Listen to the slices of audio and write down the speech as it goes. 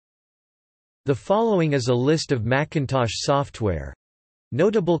The following is a list of Macintosh software.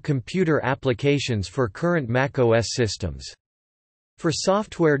 Notable computer applications for current Mac OS systems. For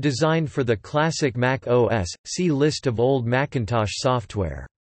software designed for the classic Mac OS, see List of old Macintosh software.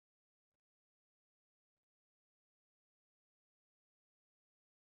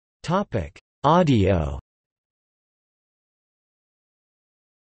 Audio.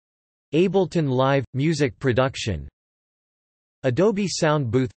 Ableton Live – music production. Adobe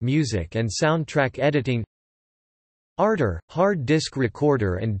Soundbooth – music and soundtrack editing. Ardour – hard disk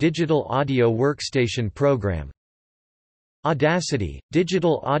recorder and digital audio workstation program. Audacity –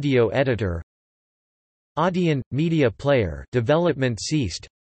 digital audio editor. Audion – media player, development ceased.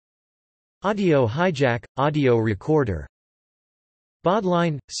 Audio Hijack – audio recorder.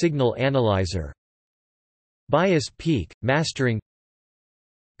 Baudline – signal analyzer. Bias Peak – mastering.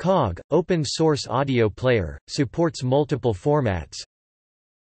 COG – open source audio player, supports multiple formats.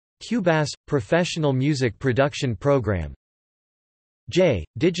 Cubase – professional music production program. J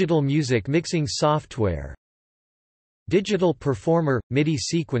 – digital music mixing software. Digital Performer – MIDI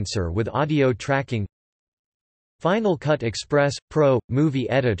sequencer with audio tracking. Final Cut Express – Pro – movie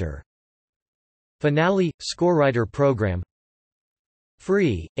editor. Finale – scorewriter program.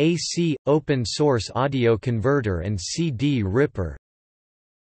 Free – AC – open source audio converter and CD ripper.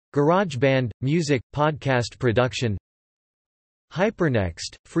 GarageBand – music, podcast production.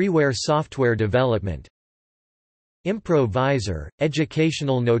 Hypernext – freeware software development. Improviser –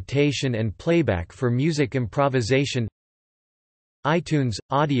 educational notation and playback for music improvisation. iTunes –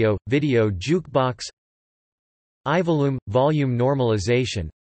 audio, video jukebox. iVolume – volume normalization.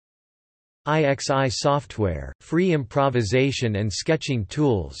 IXI software – free improvisation and sketching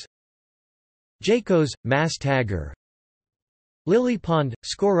tools. Jacos – mass tagger. LilyPond –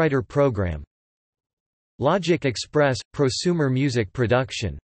 scorewriter program. Logic Express – prosumer music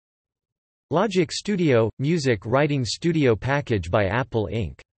production. Logic Studio – music writing studio package by Apple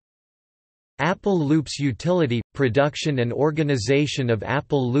Inc. Apple Loops utility – production and organization of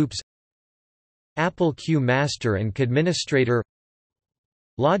Apple Loops. Apple Q Master and Administrator.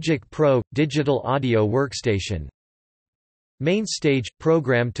 Logic Pro – digital audio workstation. Mainstage –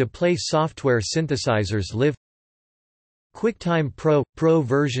 program to play software synthesizers live. QuickTime Pro – Pro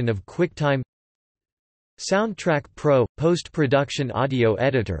version of QuickTime. Soundtrack Pro – post-production audio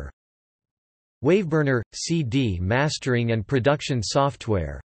editor. Waveburner – CD mastering and production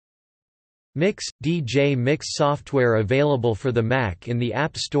software. Mix – DJ Mix software available for the Mac in the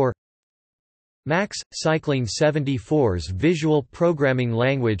App Store. Max – Cycling 74's visual programming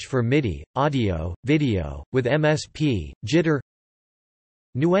language for MIDI, audio, video, with MSP, jitter.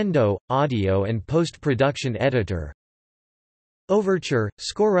 Nuendo – audio and post-production editor. Overture –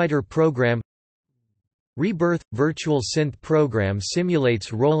 scorewriter program. Rebirth – virtual synth program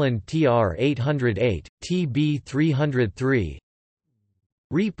simulates Roland TR-808, TB-303.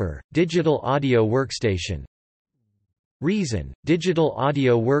 Reaper – digital audio workstation. Reason – digital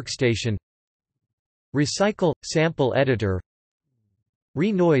audio workstation. Recycle – sample editor.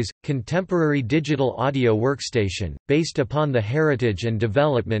 Renoise – contemporary digital audio workstation, based upon the heritage and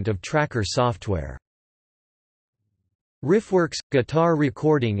development of Tracker software. Riffworks – guitar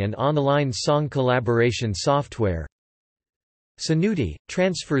recording and online song collaboration software. Sonuti –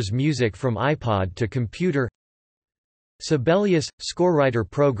 transfers music from iPod to computer. Sibelius – scorewriter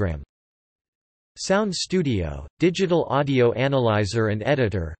program. Sound Studio – digital audio analyzer and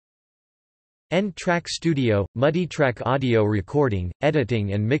editor. N-Track Studio – multitrack audio recording,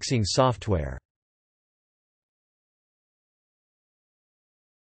 editing and mixing software.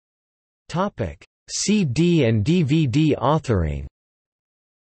 CD and DVD authoring.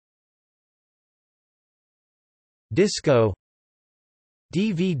 Disco.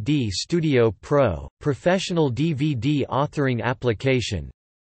 DVD Studio Pro – professional DVD authoring application.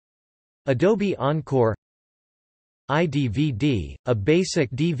 Adobe Encore. iDVD – a basic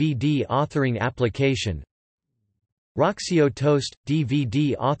DVD authoring application. Roxio Toast –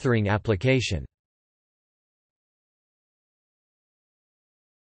 DVD authoring application.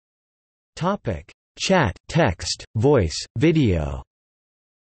 Chat, text, voice, video.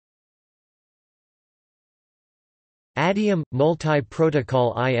 Adium –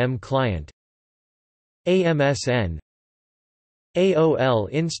 multi-protocol IM client. AMSN. AOL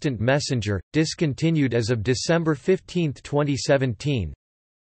Instant Messenger – discontinued as of December 15, 2017.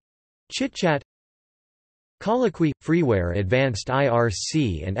 ChitChat. Colloquy – freeware advanced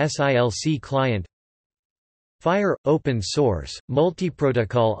IRC and SILC client. Fire – open source,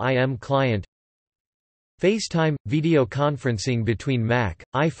 multi-protocol IM client. FaceTime – video conferencing between Mac,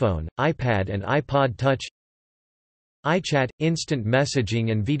 iPhone, iPad and iPod Touch. iChat – instant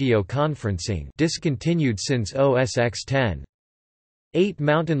messaging and video conferencing discontinued since OS X 10. 8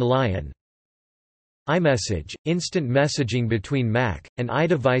 Mountain Lion iMessage – instant messaging between Mac and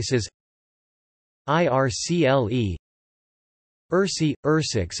iDevices IRCLE IRC,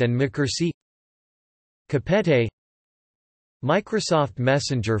 IRSIX and McCRC Capete Microsoft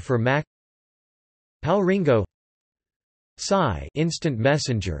Messenger for Mac Powringo Sci Instant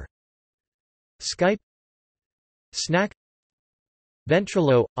Messenger Skype Snack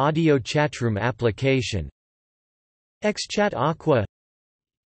Ventrilo – audio chatroom application XChat Aqua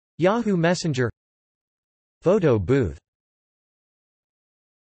Yahoo Messenger Photo Booth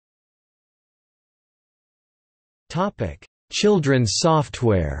Children's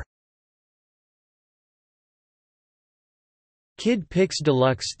software Kid Pix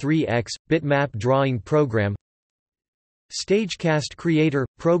Deluxe 3X – bitmap drawing program Stagecast Creator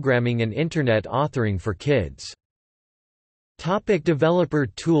 – programming and Internet authoring for kids Developer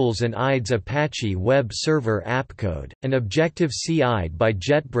tools and IDEs Apache Web Server Appcode, an Objective-C IDE by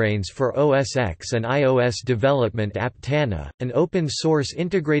JetBrains for OS X and iOS development Aptana, an open-source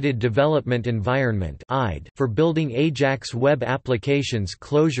integrated development environment IDE for building AJAX web applications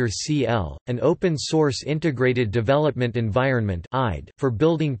Clojure CL, an open-source integrated development environment IDE for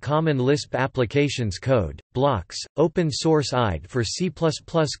building common Lisp applications code, blocks, open-source IDE for C++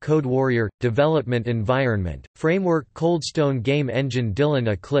 CodeWarrior, development environment, framework Coldstone Game Engine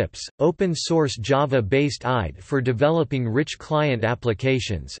Dylan Eclipse, open-source Java-based IDE for developing rich client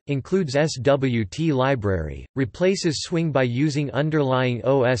applications, includes SWT library, replaces Swing by using underlying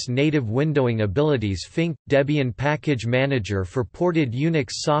OS native windowing abilities Fink, Debian Package Manager for ported Unix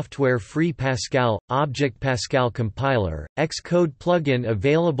software Free Pascal, Object Pascal compiler, Xcode plugin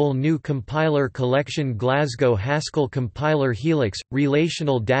available new compiler collection Glasgow Haskell compiler Helix,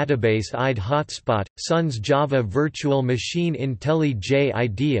 relational database IDE Hotspot, Suns Java Virtual Machine IntelliJ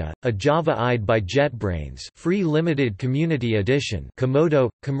IDEA, a Java IDE by JetBrains free limited community edition Komodo,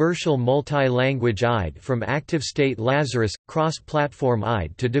 commercial multi-language IDE from ActiveState Lazarus, cross-platform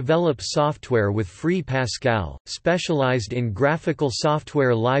IDE to develop software with Free Pascal, specialized in graphical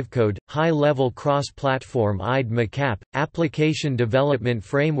software Livecode, high-level cross-platform IDE Macap, application development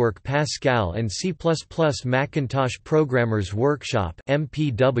framework Pascal and C++ Macintosh Programmers Workshop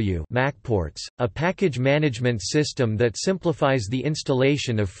MPW MacPorts, a package management system that simplifies the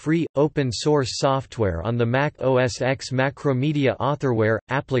installation of free, open-source software on the Mac OS X Macromedia Authorware,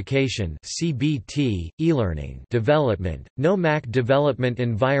 Application CBT, e-learning development, no Mac development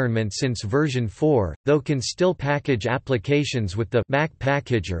environment since version 4, though can still package applications with the Mac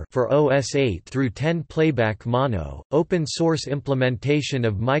Packager for OS 8 through 10 Playback Mono, open-source implementation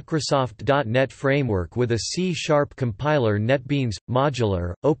of Microsoft.NET Framework with a C# compiler NetBeans,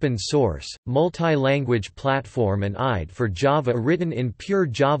 modular, open-source, multi-language platform and IDE for Java written in pure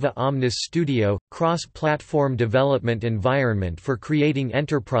Java Omnis Studio, cross-platform development environment for creating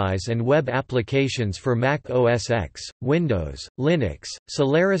enterprise and web applications for Mac OS X, Windows, Linux,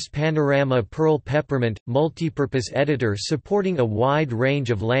 Solaris Panorama Perl Peppermint, multipurpose editor supporting a wide range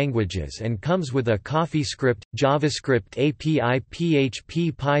of languages and comes with a CoffeeScript, JavaScript API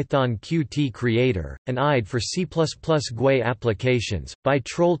PHP Python Qt Creator, an IDE for C++ GUI applications, by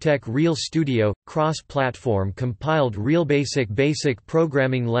Trolltech Real Studio, cross-platform compiled RealBasic basic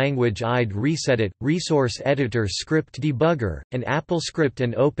programming language IDE Resetit, resource editor script debugger, an AppleScript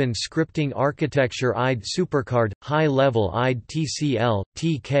and open scripting architecture IDE Supercard, high-level IDE TCL,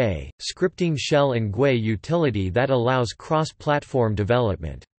 TK, scripting shell and GUI utility that allows cross-platform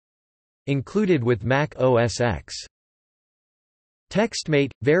development. Included with Mac OS X.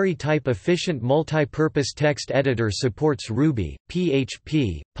 TextMate, very type-efficient multi-purpose text editor supports Ruby,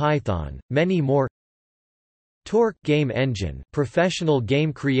 PHP, Python, many more. Torque Game Engine, professional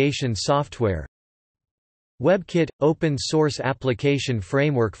game creation software. WebKit, open-source application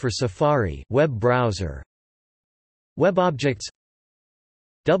framework for Safari web browser. WebObjects.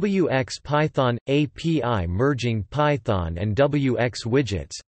 WX Python API merging Python and WX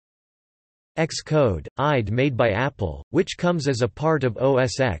widgets. Xcode, IDE made by Apple, which comes as a part of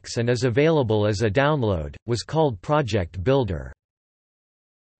OS X and is available as a download, was called Project Builder.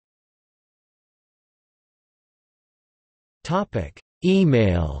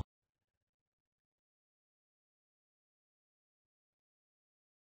 Email.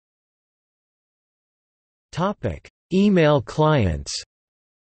 Email clients.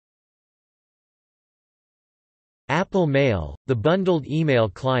 Apple Mail, the bundled email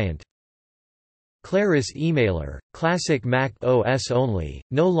client. Claris Emailer, classic Mac OS only,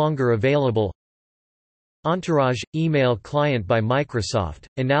 no longer available. Entourage, email client by Microsoft,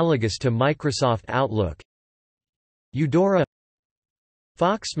 analogous to Microsoft Outlook. Eudora,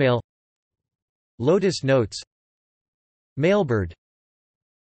 Foxmail, Lotus Notes, Mailbird,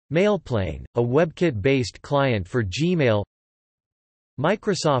 Mailplane, a WebKit-based client for Gmail,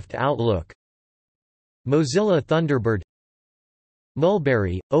 Microsoft Outlook, Mozilla Thunderbird,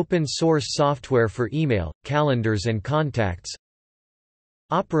 Mulberry, open-source software for email, calendars and contacts,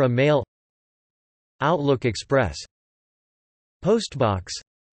 Opera Mail, Outlook Express, Postbox,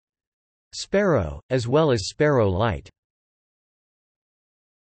 Sparrow, as well as Sparrow Lite.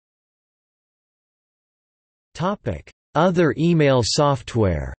 Other email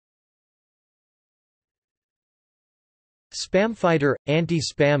software. Spamfighter –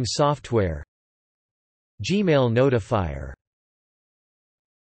 anti-spam software, Gmail Notifier.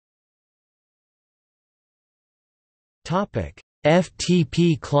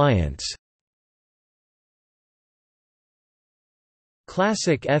 FTP clients.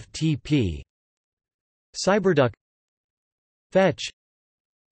 Classic FTP, Cyberduck, Fetch,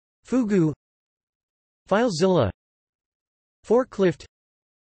 Fugu, FileZilla, Forklift,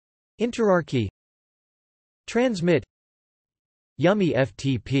 Interarchy, Transmit, Yummy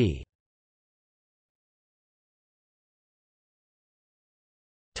FTP.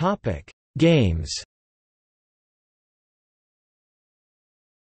 Games.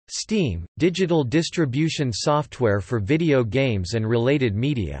 Steam, digital distribution software for video games and related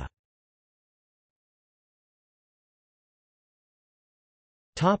media.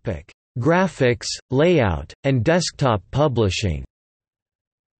 Graphics, layout, and desktop publishing.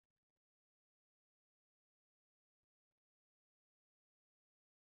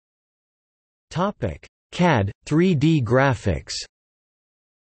 CAD, 3D graphics.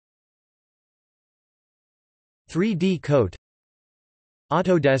 3D Coat,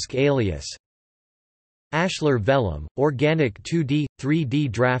 Autodesk Alias, Ashlar Vellum, organic 2D,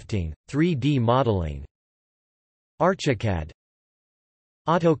 3D drafting, 3D modeling, Archicad,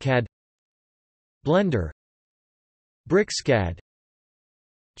 AutoCAD, Blender, BricsCAD,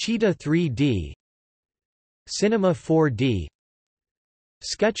 Cheetah 3D, Cinema 4D,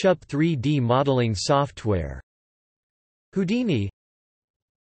 SketchUp 3D modeling software, Houdini,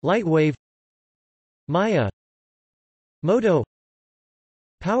 Lightwave, Maya, Modo,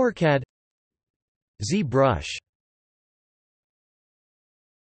 PowerCAD, ZBrush.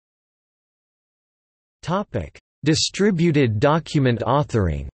 Distributed document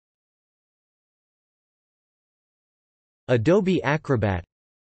authoring. Adobe Acrobat,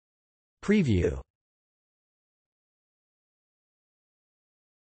 Preview.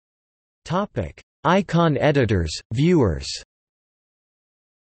 Icon editors, viewers.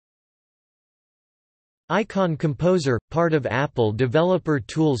 Icon Composer, part of Apple Developer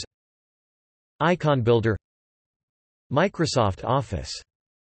Tools. Icon Builder, Microsoft Office.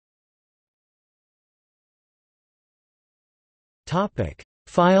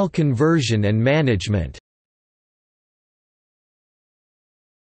 File conversion and management.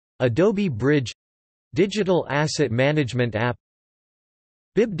 Adobe Bridge – digital asset management app.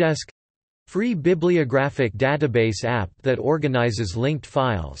 BibDesk – free bibliographic database app that organizes linked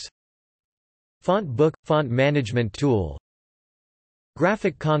files. FontBook – font management tool.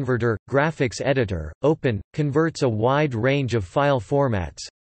 Graphic Converter – graphics editor, open, converts a wide range of file formats.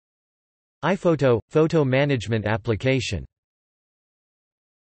 iPhoto – photo management application.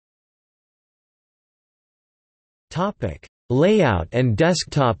 Layout and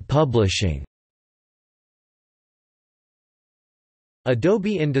desktop publishing.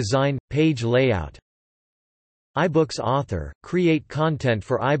 Adobe InDesign – page layout. iBooks Author – create content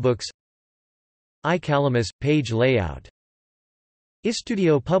for iBooks. iCalamus – page layout.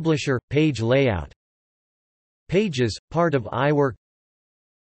 iStudio Publisher – page layout. Pages – part of iWork.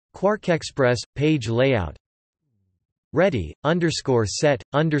 QuarkXpress – page layout. Ready _set_go_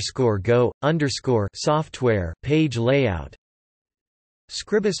 software page layout.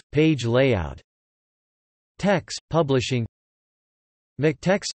 Scribus page layout. Tex publishing.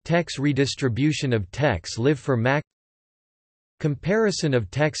 MacTeX Tex redistribution of Tex Live for Mac. Comparison of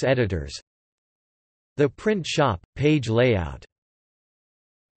Tex editors. The Print Shop page layout.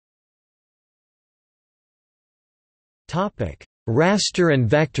 Topic: Raster and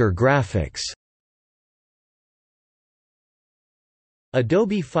vector graphics.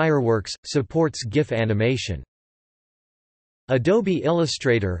 Adobe Fireworks – supports GIF animation. Adobe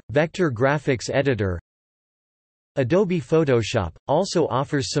Illustrator – vector graphics editor. Adobe Photoshop – also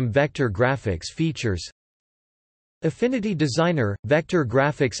offers some vector graphics features. Affinity Designer – vector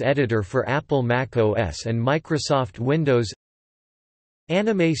graphics editor for Apple Mac OS and Microsoft Windows.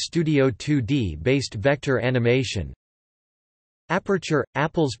 Anime Studio 2D-based vector animation. Aperture –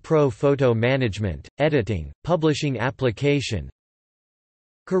 Apple's Pro Photo Management, Editing, Publishing application.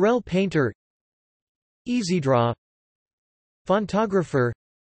 Corel Painter, EasyDraw, Fontographer,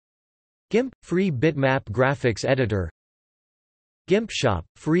 GIMP – Free bitmap graphics editor, GIMPshop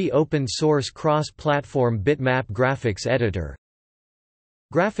 – Free open-source cross-platform bitmap graphics editor,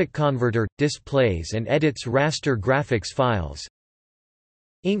 Graphic Converter – Displays and edits raster graphics files,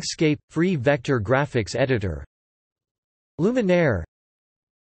 Inkscape – Free vector graphics editor, Luminaire,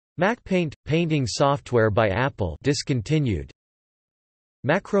 MacPaint – Painting software by Apple discontinued,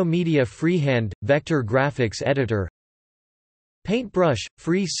 Macromedia Freehand – Vector graphics editor, Paintbrush –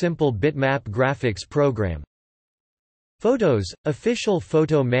 Free simple bitmap graphics program, Photos – Official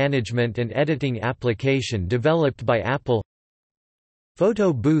photo management and editing application developed by Apple,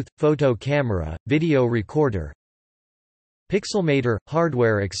 Photo Booth – Photo camera, video recorder, Pixelmator –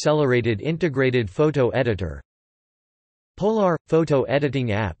 Hardware accelerated integrated photo editor, Polar – Photo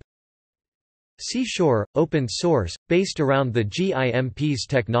editing app, Seashore – Open source, based around the GIMP's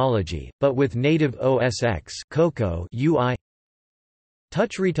technology, but with native OS X Cocoa UI,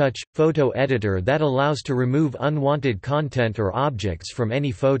 TouchRetouch – Photo editor that allows to remove unwanted content or objects from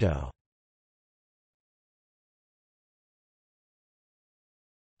any photo.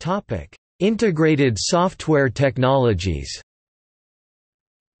 Integrated software technologies.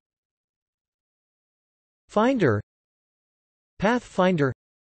 Finder, Pathfinder,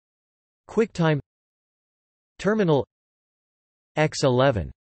 QuickTime, Terminal,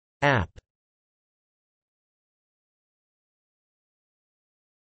 X11 app.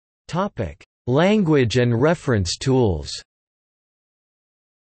 Language and reference tools.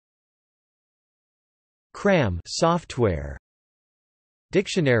 Cram software,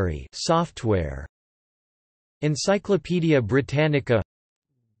 Dictionary software, Encyclopaedia Britannica,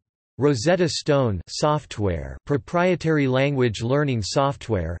 Rosetta Stone software, proprietary language learning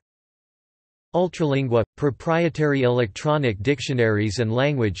software, Ultralingua proprietary electronic dictionaries and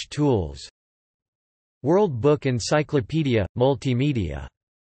language tools, World Book Encyclopedia Multimedia.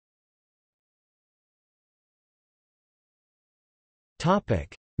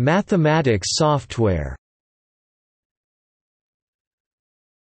 Topic: Mathematics software.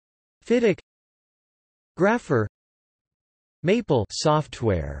 FIDIC, Grapher, Maple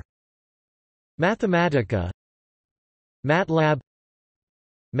software, Mathematica, MATLAB,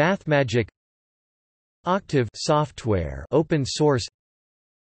 MathMagick, Octave software, open source,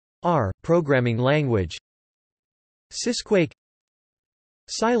 R programming language, Sysquake,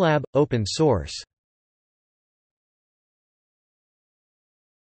 Scilab open source.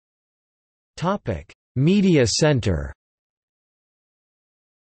 Topic: Media Center.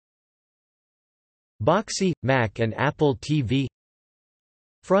 Boxy, Mac and Apple TV,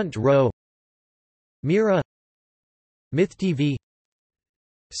 Front Row, Mira, MythTV,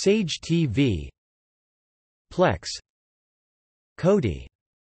 Sage TV, Plex, Kodi.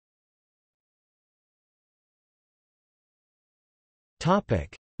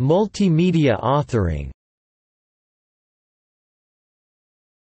 Topic: Multimedia authoring.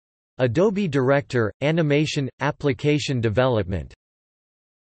 Adobe Director, Animation, Application Development,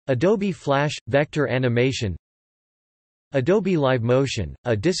 Adobe Flash, Vector Animation, Adobe LiveMotion,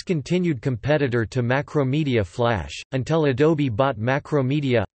 a discontinued competitor to Macromedia Flash, until Adobe bought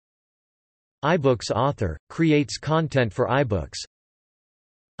Macromedia. iBooks Author, creates content for iBooks.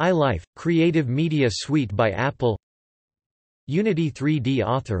 iLife, Creative Media Suite by Apple. Unity 3D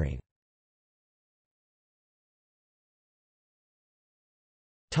authoring.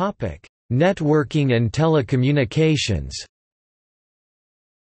 Networking and telecommunications.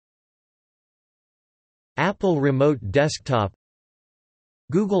 Apple Remote Desktop,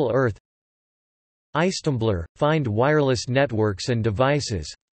 Google Earth, iStumbler, find wireless networks and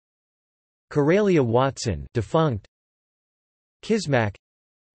devices, Karelia Watson, defunct, Kismac,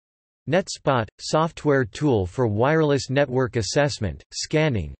 NetSpot, software tool for wireless network assessment,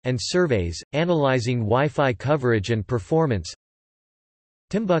 scanning, and surveys, analyzing Wi-Fi coverage and performance,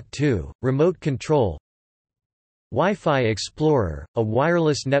 Timbuktu, remote control, Wi-Fi Explorer, a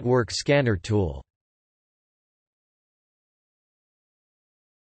wireless network scanner tool.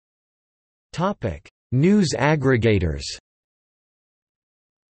 News aggregators.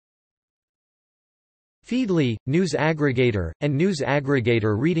 Feedly, news aggregator, and news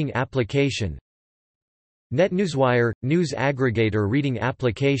aggregator reading application. NetNewsWire, news aggregator reading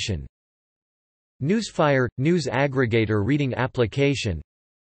application. Newsfire, news aggregator reading application.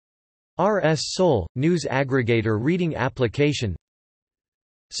 RSSol, news aggregator reading application.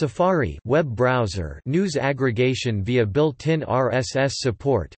 Safari, web browser, news aggregation via built-in RSS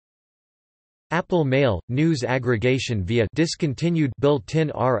support. Apple Mail – news aggregation via discontinued built-in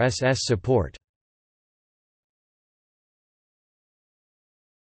RSS support.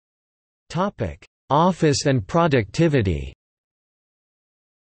 Office and productivity.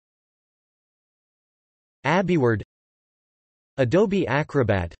 AbiWord, Adobe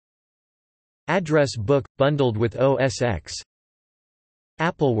Acrobat, Address Book – bundled with OS X,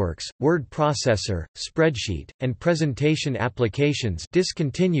 AppleWorks – word processor, spreadsheet, and presentation applications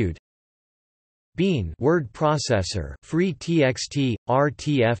discontinued, Bean word processor, free TXT,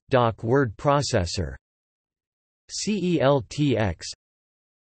 RTF, doc word processor, CELTX,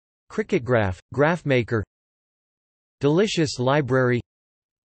 CricketGraph, GraphMaker, Delicious Library,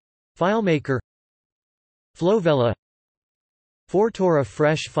 FileMaker, Flowella, Fortora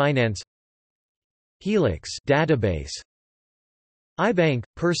Fresh Finance, Helix database, iBank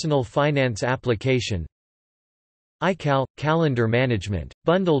personal finance application, iCal calendar management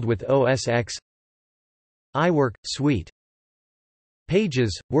bundled with OS X, iWork suite,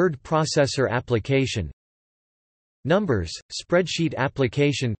 Pages word processor application, Numbers spreadsheet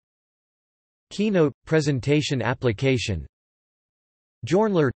application, Keynote presentation application,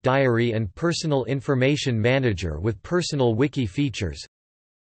 Journler diary and personal information manager with personal wiki features,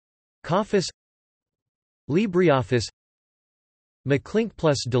 Coffice, LibreOffice, MacLink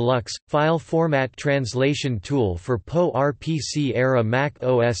Plus Deluxe file format translation tool for PowerPC era Mac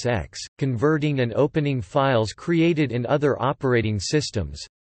OS X, converting and opening files created in other operating systems,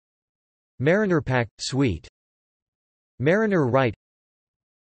 MarinerPack suite, Mariner Write,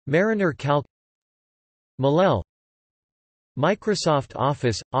 Mariner Calc, Malel, Microsoft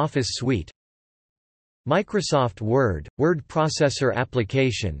Office – Office Suite, Microsoft Word – word processor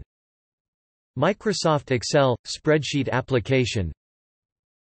application, Microsoft Excel – spreadsheet application,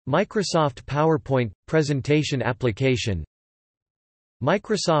 Microsoft PowerPoint – presentation application,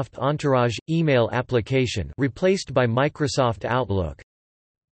 Microsoft Entourage – email application replaced by Microsoft Outlook,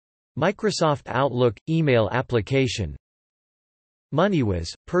 Microsoft Outlook – email application, MoneyWiz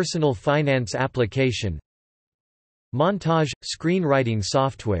 – personal finance application, Montage – screenwriting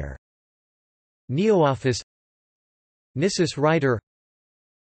software, NeoOffice, Nisys Writer,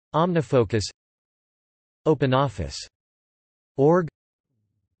 OmniFocus, OpenOffice.org,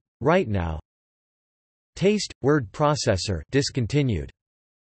 RightNow, Taste – word processor discontinued.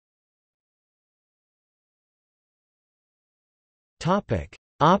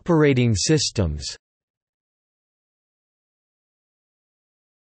 Operating systems.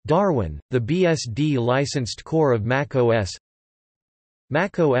 Darwin, the BSD-licensed core of Mac OS.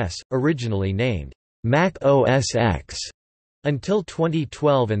 Mac OS, originally named Mac OS X until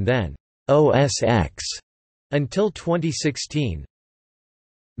 2012 and then OS X until 2016.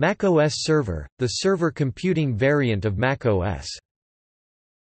 Mac OS Server, the server computing variant of Mac OS.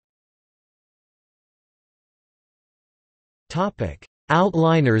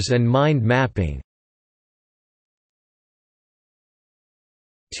 Outliners and mind mapping.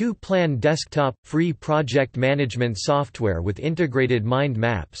 2-Plan desktop – free project management software with integrated mind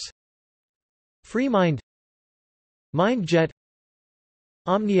maps. FreeMind, MindJet,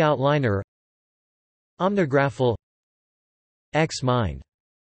 OmniOutliner, Omnigraphel, Xmind.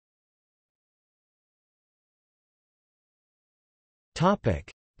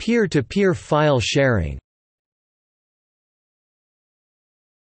 Peer-to-peer file sharing.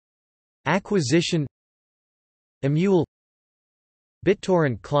 Acquisition, Emule,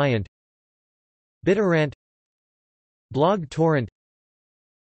 BitTorrent client, BitTorrent, BlogTorrent,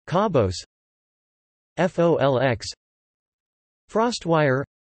 Cabos, FOLX, FrostWire,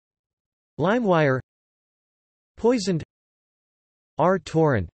 LimeWire, Poisoned,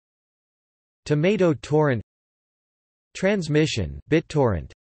 RTorrent, Tomato Torrent, Transmission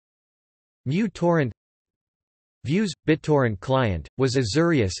BitTorrent, MuTorrent, Views BitTorrent client was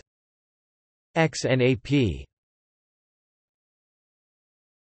Azurius, XNAP.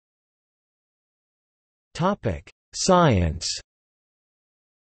 Science.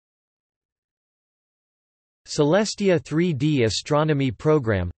 Celestia 3D Astronomy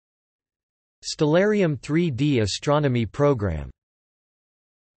Program, Stellarium 3D Astronomy Program.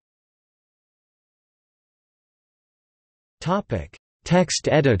 Text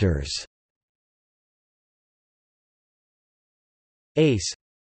editors. ACE,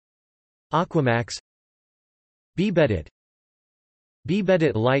 Aquamax, BBedit,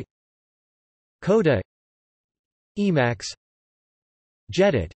 BBedit Lite, Coda, Emacs,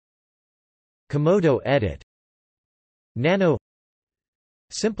 Jedit, Komodo Edit, Nano,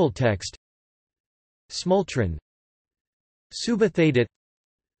 SimpleText, Smultron, Subothedit,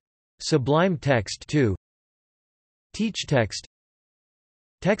 Sublime Text 2, TeachText,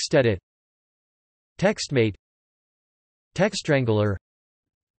 TextEdit, TextMate, TextWrangler,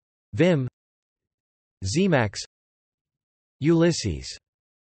 Vim, Zemax, Ulysses.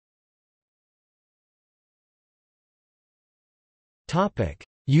 Topic: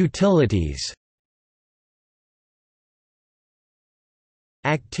 Utilities.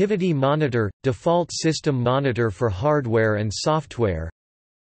 Activity Monitor – default system monitor for hardware and software.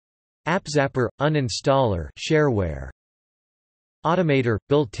 AppZapper – uninstaller shareware. Automator –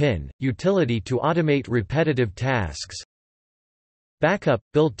 built-in, utility to automate repetitive tasks. Backup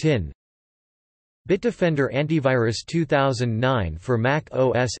 – built-in. Bitdefender Antivirus 2009 for Mac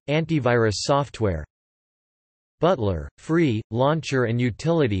OS – antivirus software. Butler – free, launcher and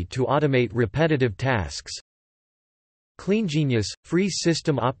utility to automate repetitive tasks. CleanGenius – free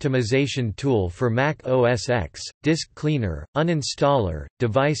system optimization tool for Mac OS X, disk cleaner, uninstaller,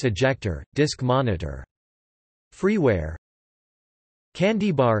 device ejector, disk monitor. Freeware.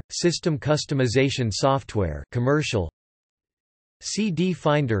 CandyBar – system customization software commercial. CD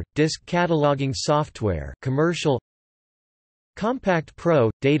Finder – disk cataloging software commercial. Compact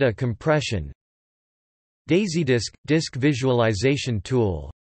Pro – data compression. DaisyDisk – disk visualization tool.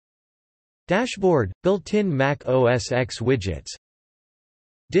 Dashboard – built-in Mac OS X widgets.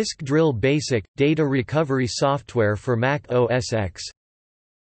 Disk Drill Basic – data recovery software for Mac OS X.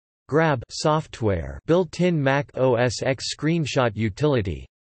 Grab software built-in Mac OS X screenshot utility.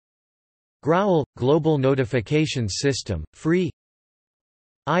 Growl – global notifications system, free.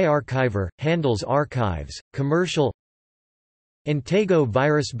 iArchiver – handles archives, commercial. Intego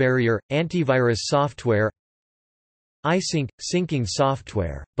Virus Barrier – antivirus software. iSync – syncing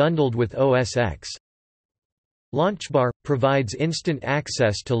software, bundled with OS X. Launchbar – provides instant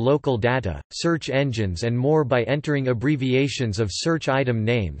access to local data, search engines and more by entering abbreviations of search item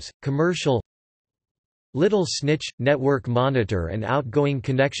names, commercial. Little Snitch – network monitor and outgoing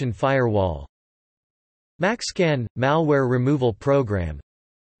connection firewall. MacScan – malware removal program.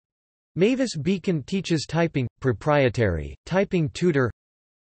 Mavis Beacon teaches typing, proprietary, typing tutor.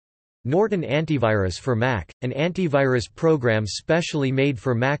 Norton Antivirus for Mac, an antivirus program specially made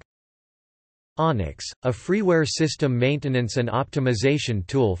for Mac. Onyx, a freeware system maintenance and optimization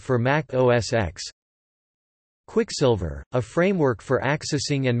tool for Mac OS X. Quicksilver, a framework for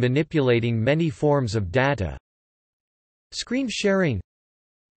accessing and manipulating many forms of data. Screen sharing.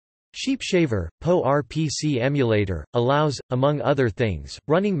 Sheepshaver, PowerPC emulator, allows, among other things,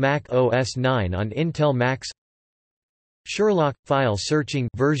 running Mac OS 9 on Intel Macs. Sherlock – file searching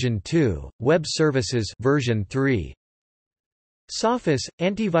version 2, web services version 3. Sophos –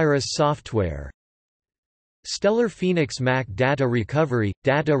 antivirus software. Stellar Phoenix Mac data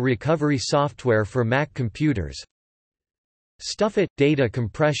recovery software for Mac computers. Stuffit – data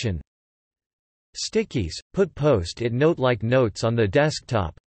compression. Stickies – put post-it note-like notes on the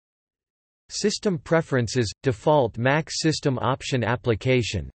desktop. System preferences – default Mac system option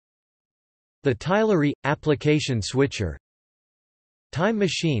application. The Tylery – application switcher. Time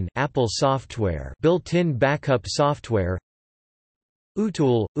Machine Apple software built-in backup software.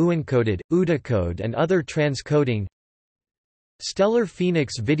 Utool – uencoded, Udacode and other transcoding. Stellar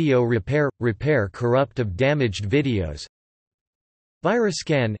Phoenix Video Repair – repair corrupt of damaged videos.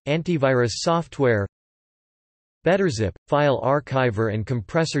 VirusScan – antivirus software. BetterZip – file archiver and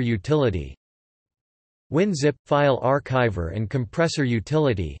compressor utility. WinZip – file archiver and compressor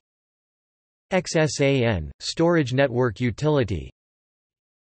utility. XSAN – storage network utility.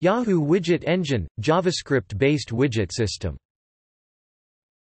 Yahoo Widget Engine – JavaScript-based widget system.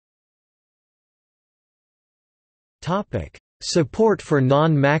 Support for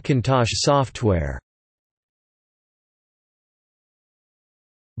non-Macintosh software.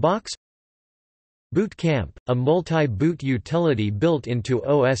 Box Boot Camp – a multi-boot utility built into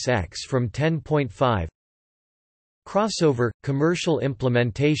OS X from 10.5. Crossover – commercial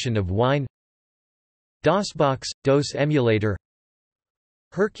implementation of Wine. DOSBox – DOS emulator.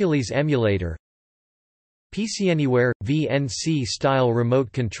 Hercules emulator. PCAnywhere – VNC-style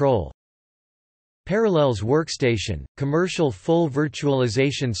remote control. Parallels Workstation – commercial full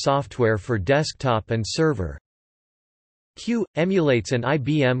virtualization software for desktop and server. Q – emulates an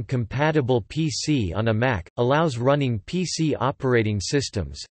IBM-compatible PC on a Mac, allows running PC operating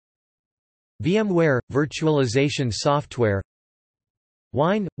systems. VMware – virtualization software.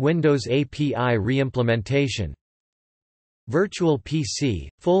 Wine – Windows API reimplementation. Virtual PC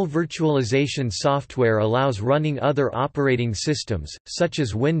 – full virtualization software allows running other operating systems, such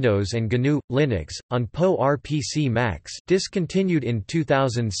as Windows and GNU, Linux, on PowerPC Macs discontinued in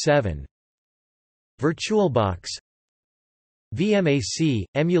 2007. VirtualBox VMAC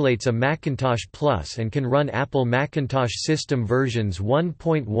emulates a Macintosh Plus and can run Apple Macintosh system versions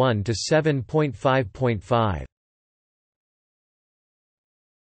 1.1 to 7.5.5.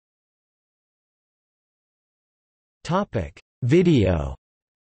 Topic: Video.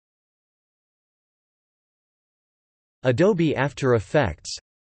 Adobe After Effects,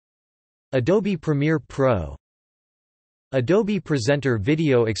 Adobe Premiere Pro, Adobe Presenter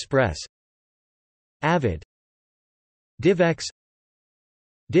Video Express, Avid, DivX,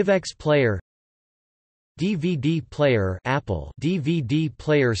 DivX Player, DVD Player, Apple DVD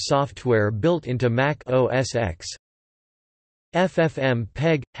player software built into Mac OS X,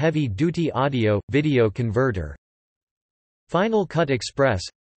 FFmpeg Heavy Duty Audio Video Converter, Final Cut Express,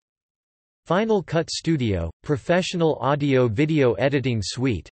 Final Cut Studio Professional Audio Video Editing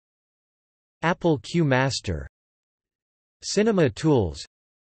Suite, Apple Q Master, Cinema Tools,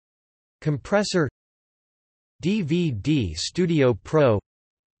 Compressor, DVD Studio Pro,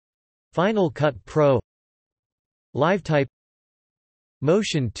 Final Cut Pro, LiveType,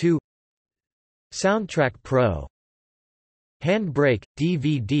 Motion 2, Soundtrack Pro, Handbrake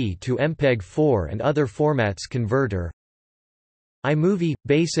DVD to MPEG 4 and other formats converter, iMovie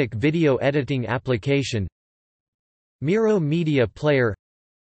basic video editing application, Miro Media Player,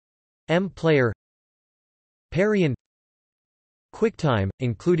 M-Player, Parion, QuickTime,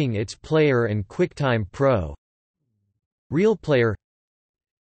 including its Player and QuickTime Pro, RealPlayer,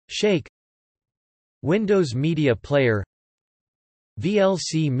 Shake, Windows Media Player,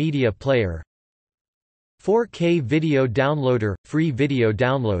 VLC Media Player, 4K Video Downloader, free video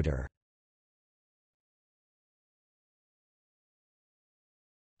downloader.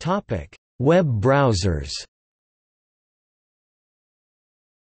 Web browsers.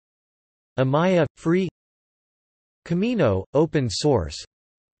 Amaya – free, Camino – open source,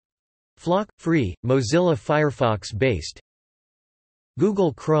 Flock – free, Mozilla Firefox based,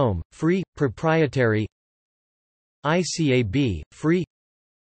 Google Chrome – free, proprietary, ICAB – free,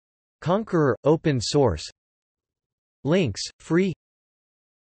 Conqueror – open source, Lynx – free,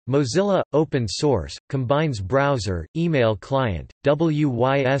 Mozilla – open source, combines browser, email client,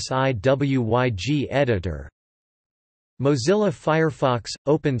 WYSIWYG editor, Mozilla Firefox –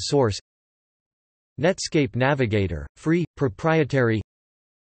 open source, Netscape Navigator – free, proprietary,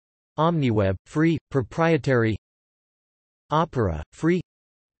 OmniWeb – free, proprietary, Opera – free,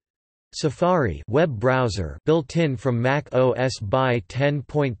 Safari web browser built-in from Mac OS by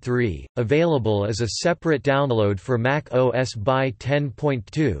 10.3, available as a separate download for Mac OS by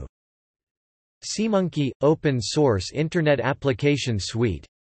 10.2, SeaMonkey – open source Internet Application Suite,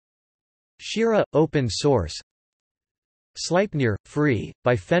 Shira – open source, Sleipnir – free,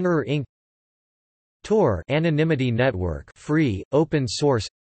 by Fenrir Inc., Tor Anonymity Network – free, open source,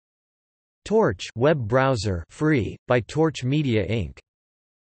 Torch web browser – free, by Torch Media Inc.,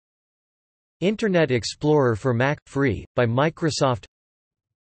 Internet Explorer for Mac – free, by Microsoft,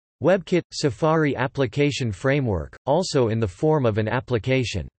 WebKit – Safari application framework, also in the form of an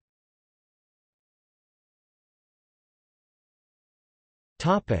application.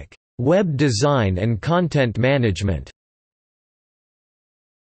 Web design and content management.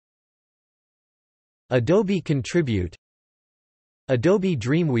 Adobe Contribute, Adobe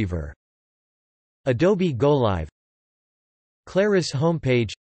Dreamweaver, Adobe GoLive, Claris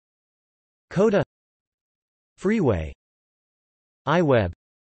Homepage, Coda, Freeway, iWeb,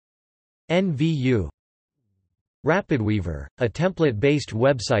 NVU, RapidWeaver, a template-based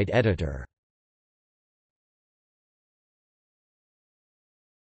website editor.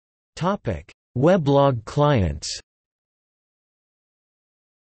 Weblog clients.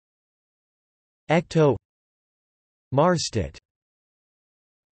 Ecto, Marstat.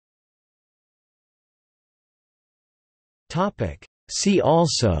 See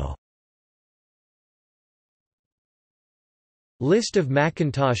also: List of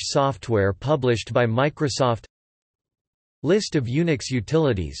Macintosh software published by Microsoft, List of Unix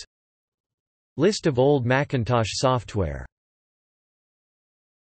utilities, List of old Macintosh software.